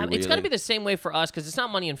chemistry. It's got to be the same way for us because it's not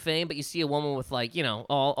money and fame, but you see a woman with like, you know,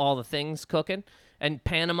 all the things cooking, and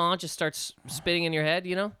Panama just starts spitting in your head,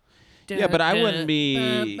 you know? Yeah, but I wouldn't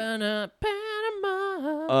be- Panama.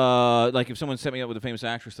 like if someone set me up with a famous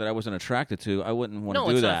actress that I wasn't attracted to, I wouldn't want to No,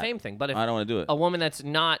 do it's that. not a fame thing, but if I don't want to do it. a woman that's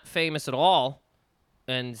not famous at all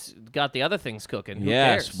and got the other things cooking, who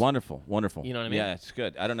Yes, cares? wonderful. You know what I mean? Yeah, it's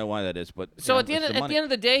good. I don't know why that is, but So you at the know, end it's of, money.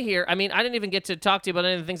 the day here, I mean, I didn't even get to talk to you about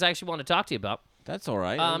any of the things I actually want to talk to you about. That's all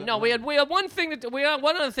right. No, we had one thing we had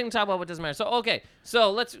one other thing to talk about. What doesn't matter. So okay,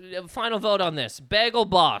 so let's final vote on this. Bagel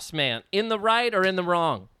Boss, man, in the right or in the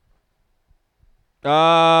wrong?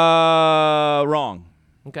 Wrong.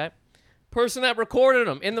 Okay, person that recorded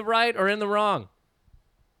him, in the right or in the wrong?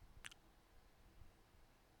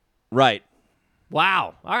 Right.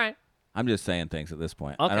 Wow. All right. I'm just saying things at this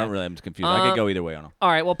point. Okay. I don't really. I'm just confused. I could go either way on them. All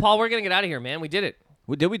right. Well, Paul, we're gonna get out of here, man. We did it.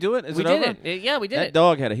 Did we do it? Is We it did over? it. Yeah, we did That it.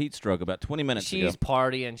 dog had a heat stroke about 20 minutes She's ago.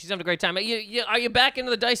 partying. She's having a great time. Are you back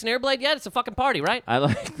into the Dyson Airblade yet? It's a fucking party, right? I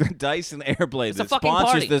like the Dyson Airblade It's a that fucking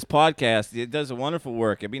sponsors party. this podcast. It does a wonderful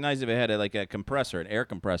work. It'd be nice if it had an air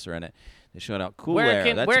compressor in it. They showed out cool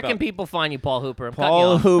air. That's Where about can people find you, Paul Hooper? I'm cutting you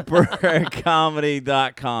off.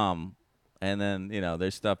 PaulHooperComedy.com. And then,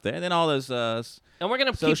 there's stuff there. And then all those, And we're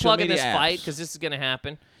gonna keep social plugging media this fight apps. because this is gonna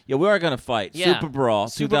happen. we are going to fight. Yeah. Super Brawl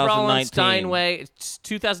Super Brawl on 2019. Steinway. It's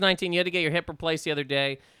 2019. You had to get your hip replaced the other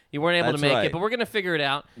day. You weren't able That's to make right. it, but we're gonna figure it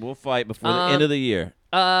out. We'll fight before the end of the year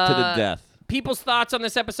to the death. People's thoughts on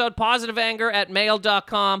this episode,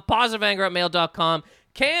 positiveanger@mail.com, positiveanger@mail.com.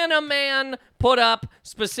 Can a man put up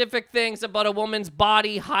specific things about a woman's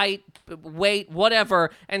body, height, weight,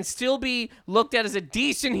 whatever, and still be looked at as a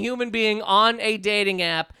decent human being on a dating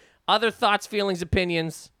app? Other thoughts, feelings,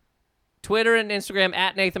 opinions. Twitter and Instagram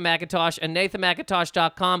 @Nathan McIntosh and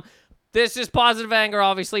NathanMcIntosh.com. This is Positive Anger,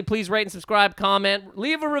 obviously. Please rate and subscribe, comment,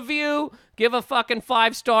 leave a review, give a fucking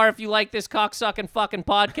 5-star if you like this cocksucking fucking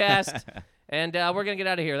podcast. And we're going to get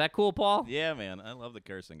out of here. That cool, Paul? Yeah, man. I love the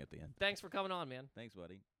cursing at the end. Thanks for coming on, man. Thanks,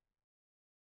 buddy.